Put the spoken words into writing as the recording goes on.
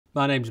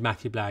My name's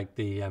Matthew Blagg,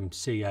 the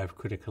CEO of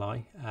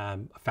Criticaleye. I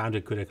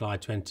founded Criticaleye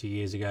 20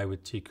 years ago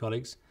with two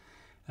colleagues.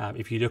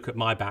 If you look at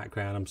my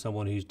background, I'm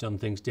someone who's done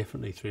things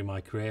differently through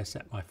my career.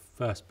 Set my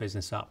first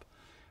business up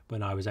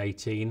when I was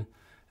 18.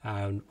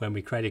 And when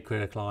we created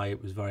Criticaleye,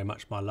 it was very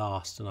much my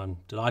last. And I'm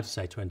delighted to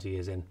say 20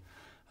 years in,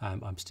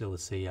 I'm still the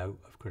CEO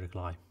of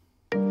Criticaleye.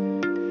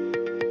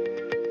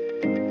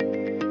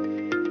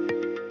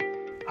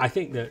 I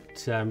think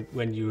that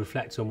when you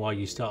reflect on why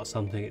you start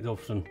something, it's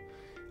often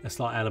a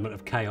slight element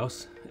of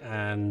chaos,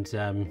 and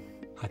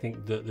I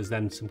think that there's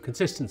then some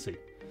consistency.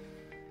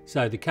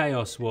 So the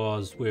chaos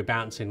was we were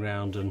bouncing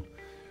around and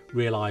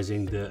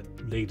realising that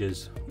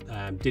leaders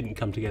didn't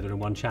come together in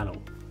one channel.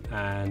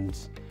 And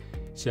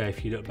so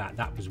if you look back,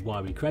 that was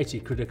why we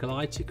created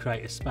Criticaleye, to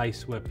create a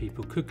space where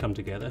people could come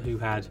together who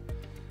had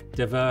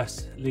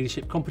diverse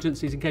leadership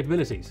competencies and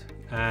capabilities.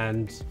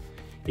 And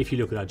if you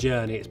look at our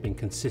journey, it's been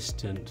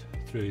consistent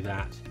through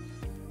that.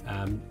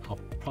 Our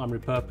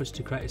primary purpose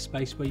to create a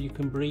space where you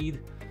can breathe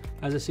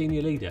as a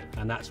senior leader,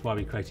 and that's why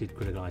we created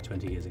Criticaleye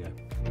 20 years ago.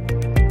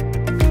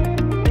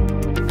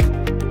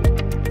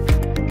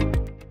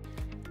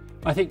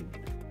 I think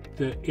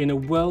that in a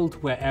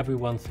world where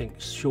everyone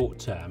thinks short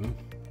term,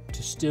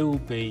 to still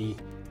be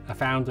a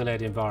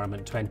founder-led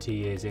environment 20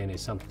 years in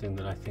is something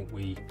that I think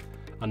we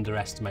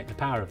underestimate the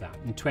power of that.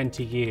 And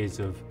 20 years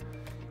of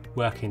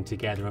working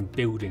together and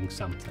building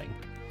something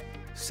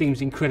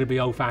seems incredibly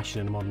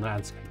old-fashioned in a modern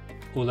landscape.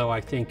 Although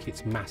I think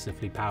it's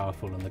massively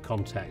powerful in the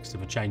context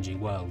of a changing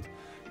world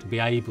to be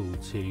able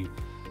to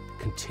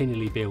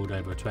continually build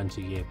over a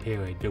 20-year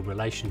period, build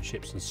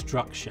relationships and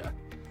structure.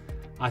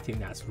 I think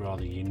that's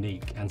rather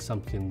unique and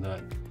something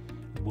that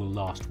will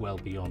last well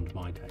beyond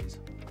my days.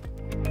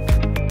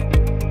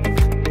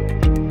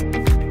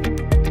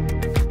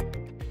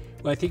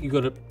 Well, I think you've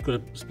got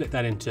to split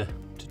that into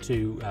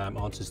two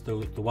answers. The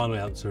one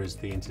answer is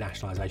the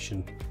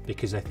internationalisation,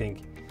 because I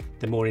think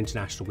the more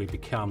international we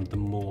become, the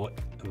more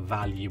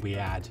value we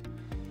add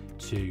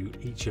to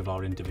each of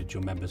our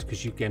individual members,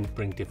 because you can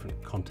bring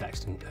different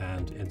context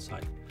and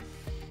insight.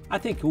 I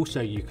think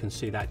also you can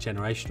see that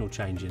generational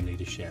change in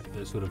leadership,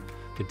 that sort of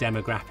the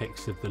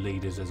demographics of the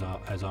leaders as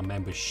our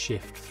members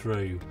shift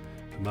through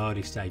from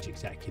early stage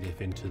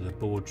executive into the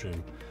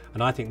boardroom.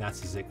 And I think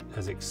that's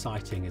as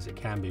exciting as it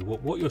can be.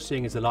 What you're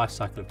seeing is the life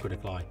cycle of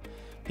Criticaleye.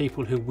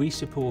 People who we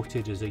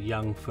supported as a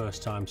young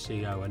first-time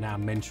CEO are now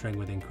mentoring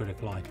within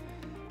Criticaleye.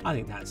 I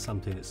think that's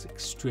something that's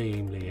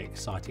extremely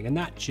exciting, and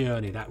that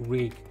journey, that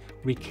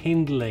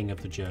rekindling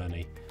of the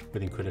journey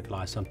within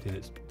Criticaleye is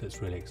something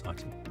that's really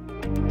exciting.